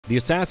The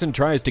assassin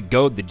tries to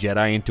goad the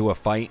Jedi into a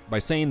fight by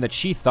saying that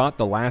she thought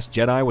The Last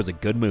Jedi was a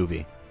good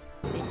movie.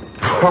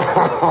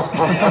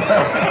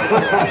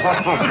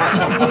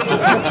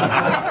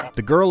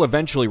 The girl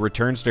eventually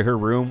returns to her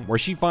room where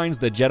she finds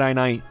the Jedi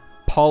Knight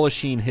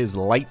polishing his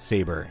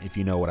lightsaber, if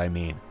you know what I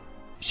mean.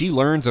 She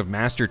learns of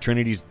Master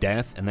Trinity's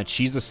death and that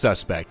she's a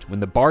suspect when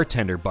the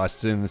bartender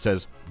busts in and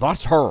says,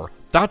 "That's her!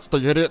 That's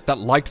the idiot that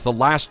liked The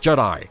Last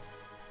Jedi!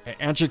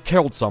 And she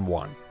killed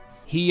someone."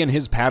 He and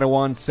his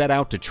Padawan set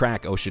out to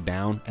track Osha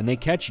down, and they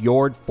catch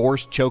Yord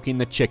force choking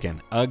the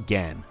chicken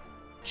again.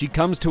 She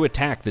comes to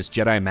attack this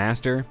Jedi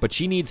Master, but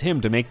she needs him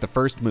to make the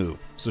first move,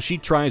 so she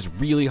tries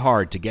really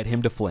hard to get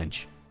him to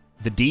flinch.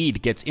 The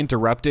deed gets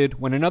interrupted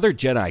when another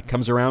Jedi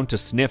comes around to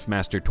sniff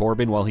Master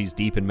Torben while he's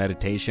deep in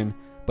meditation,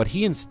 but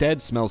he instead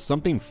smells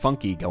something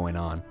funky going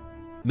on.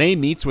 May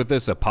meets with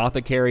this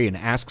apothecary and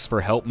asks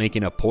for help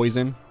making a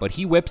poison, but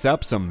he whips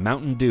up some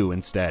Mountain Dew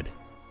instead.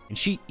 And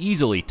she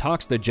easily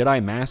talks the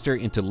Jedi Master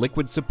into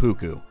liquid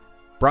seppuku,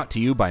 brought to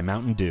you by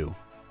Mountain Dew.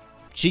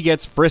 She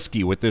gets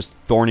frisky with this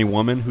thorny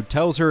woman who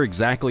tells her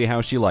exactly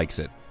how she likes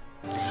it.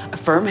 A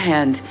firm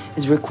hand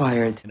is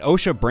required. And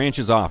Osha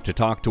branches off to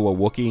talk to a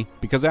Wookiee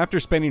because after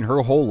spending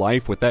her whole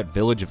life with that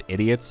village of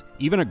idiots,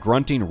 even a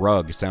grunting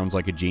rug sounds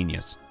like a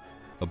genius.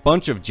 A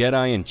bunch of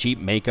Jedi in cheap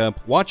makeup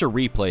watch a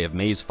replay of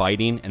May's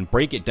fighting and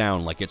break it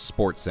down like it's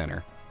Sports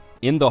Center.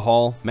 In the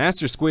hall,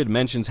 Master Squid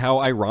mentions how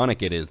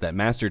ironic it is that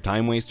Master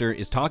Time Waster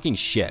is talking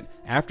shit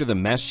after the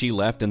mess she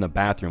left in the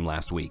bathroom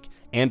last week,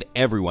 and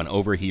everyone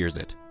overhears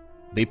it.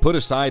 They put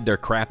aside their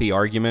crappy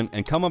argument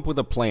and come up with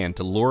a plan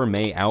to lure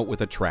May out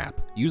with a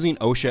trap, using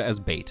Osha as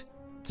bait.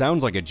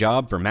 Sounds like a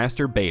job for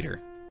Master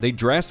Bader. They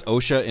dress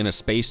Osha in a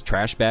space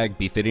trash bag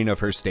befitting of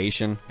her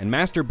station, and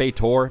Master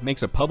Baitor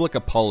makes a public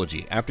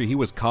apology after he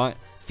was caught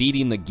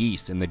feeding the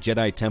geese in the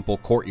Jedi Temple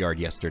courtyard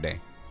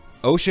yesterday.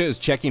 Osha is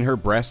checking her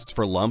breasts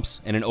for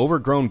lumps, and an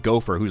overgrown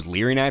gopher who's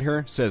leering at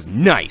her says,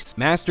 "Nice!"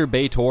 Master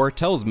Baitor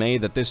tells May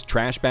that this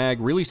trash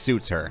bag really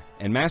suits her,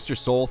 and Master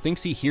Soul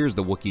thinks he hears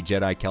the Wookiee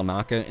Jedi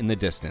Kelnaka in the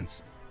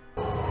distance.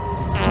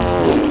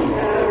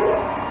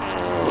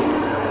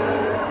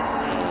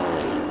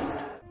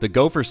 The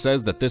gopher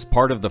says that this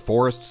part of the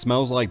forest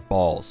smells like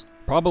balls,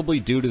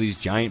 probably due to these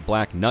giant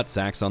black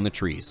nutsacks on the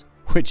trees,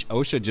 which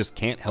Osha just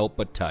can't help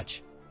but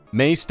touch.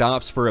 May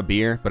stops for a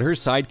beer, but her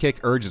sidekick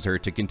urges her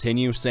to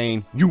continue,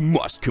 saying, "You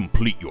must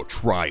complete your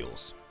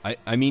trials."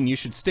 I mean, you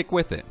should stick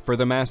with it, for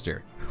the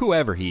Master,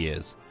 whoever he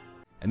is.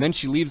 And then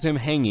she leaves him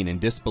hanging in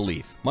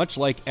disbelief, much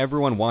like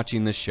everyone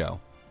watching this show.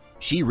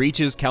 She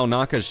reaches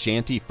Kelnaka's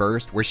shanty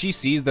first, where she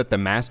sees that the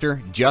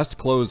Master just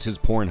closed his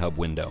Pornhub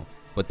window.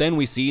 But then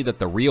we see that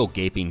the real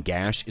gaping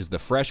gash is the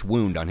fresh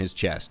wound on his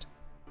chest.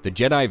 The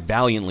Jedi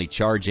valiantly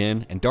charge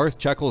in, and Darth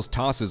Chuckles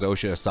tosses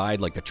Osha aside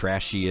like the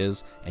trash she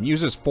is, and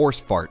uses Force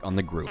Fart on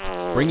the group,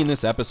 bringing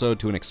this episode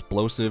to an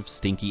explosive,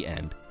 stinky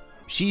end.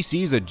 She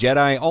sees a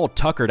Jedi all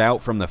tuckered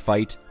out from the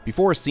fight,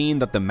 before seeing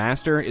that the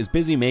Master is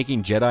busy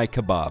making Jedi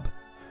kebab.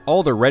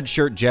 All the red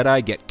shirt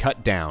Jedi get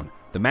cut down.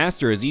 The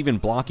Master is even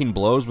blocking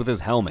blows with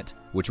his helmet,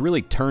 which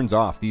really turns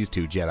off these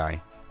two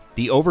Jedi.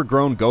 The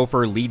overgrown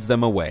gopher leads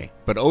them away,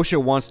 but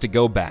Osha wants to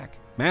go back.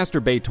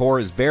 Master Baitor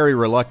is very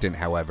reluctant,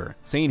 however,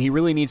 saying he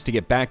really needs to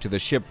get back to the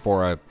ship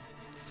for a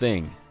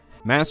thing.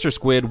 Master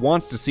Squid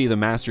wants to see the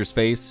Master's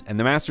face, and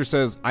the Master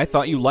says, "I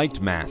thought you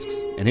liked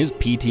masks," and his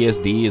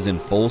PTSD is in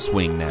full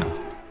swing now.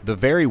 The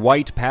very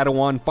white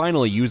Padawan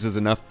finally uses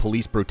enough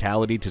police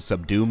brutality to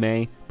subdue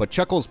May, but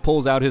Chuckles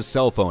pulls out his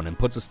cell phone and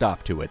puts a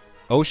stop to it.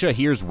 Osha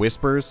hears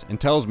whispers and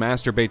tells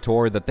Master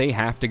Baitor that they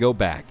have to go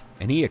back,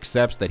 and he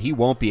accepts that he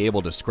won't be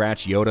able to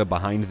scratch Yoda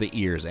behind the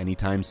ears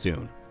anytime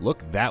soon.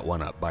 Look that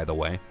one up, by the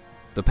way.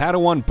 The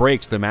Padawan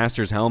breaks the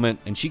Master's helmet,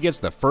 and she gets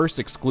the first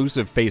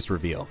exclusive face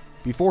reveal,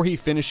 before he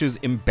finishes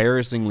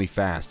embarrassingly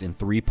fast in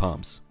 3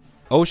 pumps.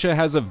 Osha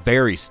has a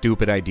very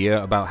stupid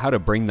idea about how to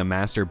bring the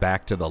Master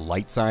back to the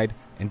light side,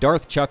 and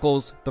Darth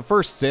Chuckles, the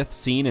first Sith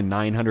seen in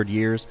 900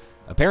 years,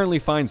 apparently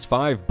finds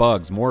 5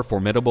 bugs more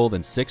formidable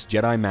than 6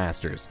 Jedi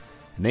Masters,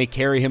 and they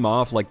carry him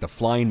off like the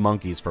flying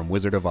monkeys from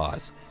Wizard of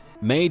Oz.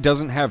 May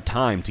doesn't have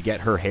time to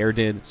get her hair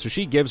did, so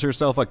she gives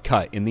herself a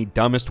cut in the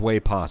dumbest way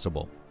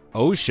possible.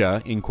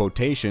 Osha, in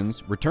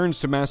quotations, returns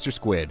to Master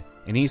Squid,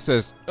 and he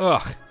says,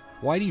 "Ugh,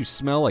 why do you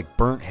smell like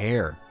burnt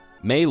hair?"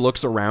 May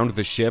looks around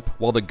the ship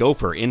while the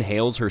gopher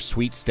inhales her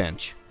sweet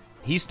stench.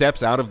 He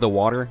steps out of the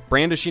water,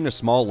 brandishing a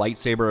small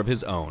lightsaber of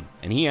his own,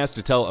 and he has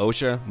to tell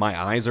Osha, "My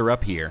eyes are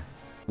up here."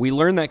 We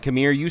learn that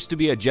Kamir used to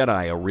be a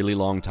Jedi a really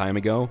long time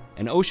ago,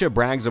 and Osha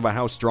brags about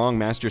how strong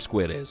Master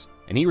Squid is,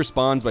 and he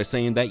responds by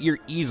saying that you're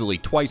easily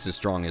twice as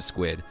strong as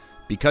Squid,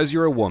 because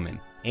you're a woman,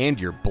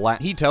 and you're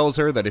black. He tells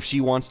her that if she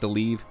wants to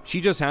leave,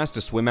 she just has to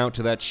swim out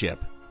to that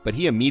ship, but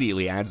he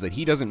immediately adds that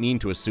he doesn't mean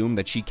to assume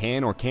that she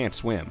can or can't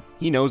swim.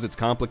 He knows it's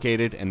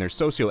complicated and there's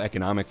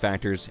socioeconomic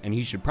factors, and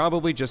he should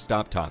probably just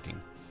stop talking.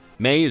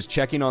 May is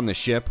checking on the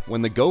ship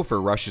when the gopher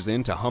rushes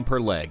in to hump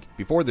her leg,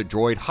 before the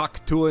droid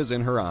Haktua's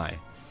in her eye.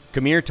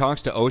 Kamir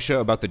talks to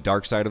Osha about the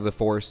dark side of the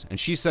Force, and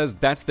she says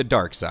that's the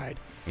dark side.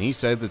 and he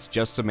says it's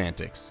just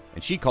semantics,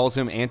 and she calls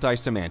him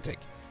anti-semantic,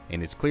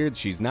 and it's clear that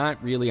she's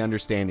not really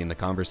understanding the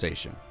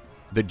conversation.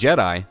 The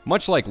Jedi,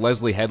 much like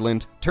Leslye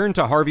Headland, turn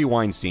to Harvey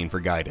Weinstein for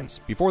guidance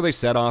before they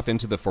set off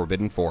into the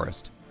Forbidden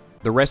Forest.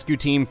 The rescue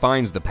team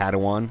finds the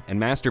Padawan and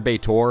Master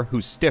B'Etor,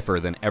 who's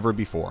stiffer than ever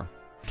before.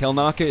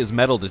 Kelnaka is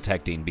metal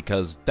detecting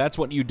because that's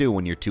what you do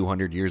when you're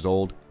 200 years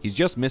old. He's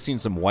just missing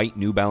some white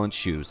New Balance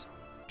shoes.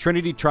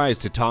 Trinity tries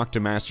to talk to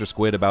Master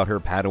Squid about her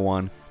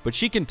Padawan, but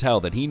she can tell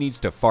that he needs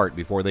to fart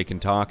before they can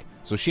talk,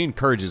 so she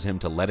encourages him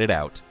to let it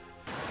out.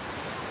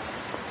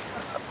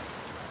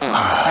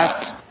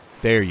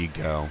 There you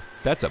go.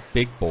 That's a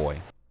big boy.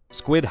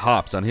 Squid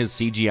hops on his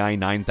CGI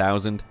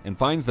 9000 and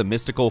finds the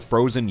mystical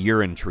frozen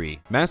urine tree.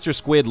 Master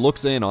Squid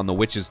looks in on the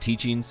witch's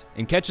teachings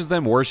and catches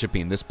them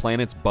worshipping this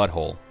planet's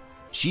butthole.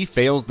 She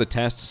fails the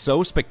test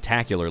so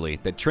spectacularly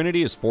that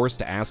Trinity is forced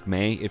to ask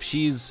May if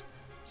she's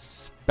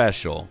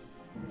special.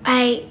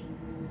 I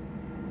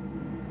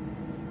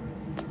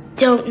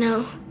don't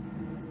know.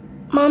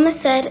 Mama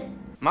said...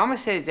 Mama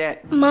says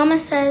that. Mama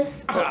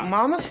says...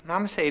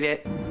 Mama say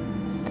that.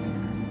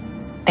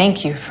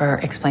 Thank you for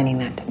explaining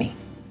that to me.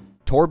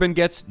 Torben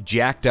gets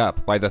jacked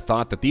up by the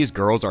thought that these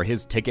girls are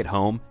his ticket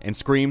home and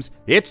screams,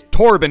 "It's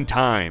Torben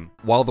time!"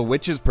 While the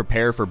witches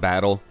prepare for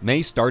battle,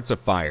 May starts a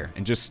fire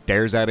and just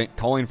stares at it,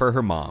 calling for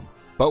her mom.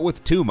 But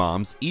with two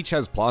moms, each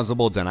has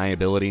plausible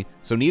deniability,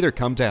 so neither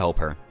come to help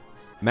her.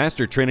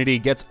 Master Trinity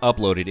gets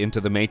uploaded into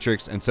the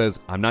Matrix and says,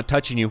 "I'm not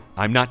touching you,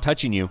 I'm not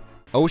touching you."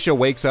 Osha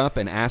wakes up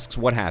and asks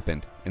what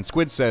happened, and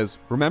Squid says,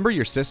 "Remember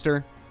your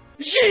sister?"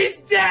 She's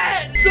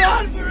dead!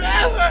 Gone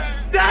forever!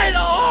 Died a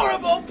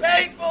horrible,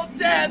 painful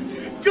death!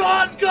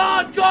 Gone,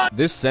 gone, gone!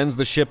 This sends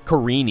the ship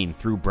careening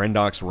through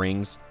Brendok's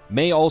rings.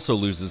 May also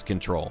loses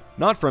control,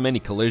 not from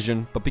any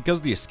collision, but because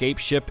the escape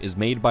ship is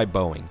made by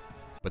Boeing.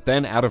 But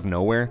then, out of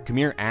nowhere,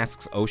 Kamir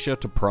asks Osha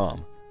to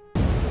prom.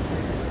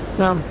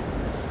 No.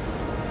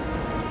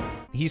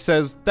 He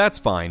says, "That's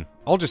fine.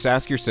 I'll just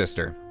ask your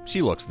sister.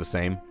 She looks the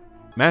same."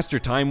 Master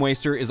Time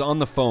Waster is on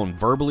the phone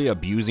verbally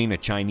abusing a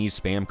Chinese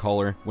spam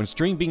caller when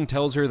Stringbean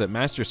tells her that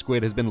Master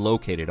Squid has been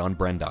located on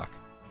Brendok.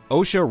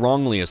 Osha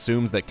wrongly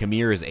assumes that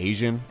Kamir is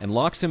Asian and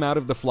locks him out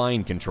of the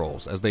flying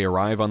controls as they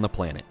arrive on the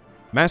planet.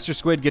 Master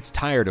Squid gets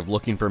tired of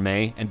looking for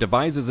May and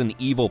devises an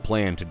evil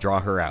plan to draw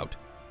her out.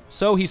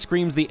 So he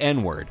screams the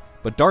N-word,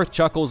 but Darth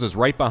Chuckles is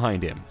right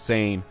behind him,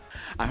 saying,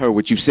 "I heard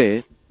what you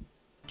said."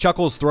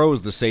 Chuckles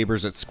throws the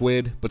sabers at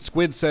Squid, but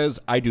Squid says,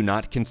 "I do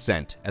not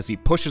consent," as he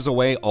pushes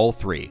away all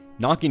three,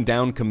 knocking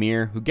down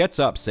Kamir, who gets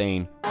up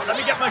saying, Let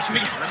me get my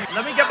shoes.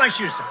 Let me get my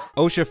shoes, sir.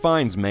 Osha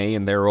finds May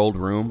in their old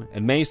room,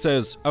 and May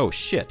says, "Oh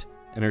shit,"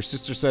 and her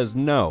sister says,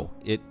 "No,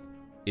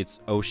 it's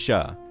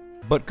Osha."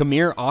 But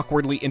Kamir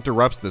awkwardly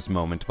interrupts this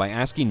moment by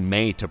asking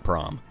May to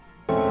prom.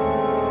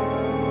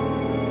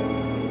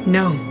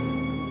 No.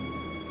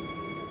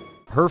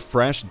 Her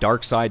fresh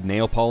dark side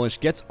nail polish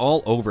gets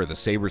all over the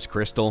saber's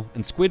crystal,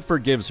 and Squid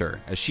forgives her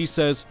as she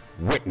says,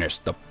 "Witness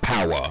the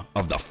power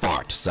of the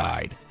fart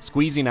side,"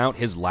 squeezing out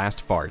his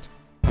last fart.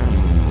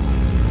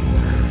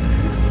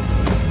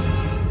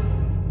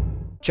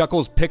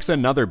 Chuckles picks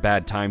another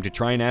bad time to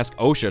try and ask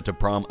Osha to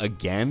prom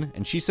again,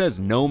 and she says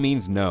no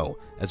means no,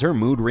 as her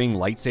mood ring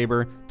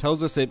lightsaber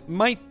tells us it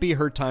might be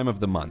her time of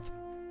the month.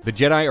 The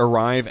Jedi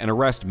arrive and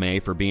arrest May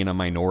for being a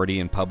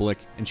minority in public,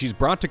 and she's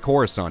brought to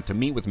Coruscant to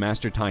meet with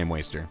Master Time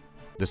Waster.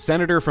 The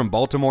senator from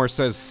Baltimore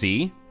says,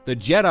 "See? The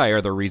Jedi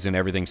are the reason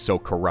everything's so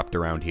corrupt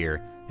around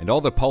here," and all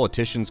the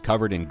politicians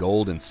covered in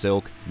gold and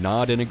silk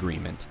nod in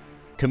agreement.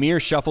 Kamir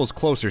shuffles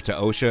closer to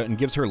Osha and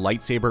gives her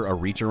lightsaber a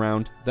reach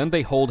around, then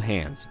they hold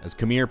hands as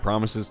Kamir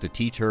promises to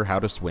teach her how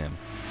to swim.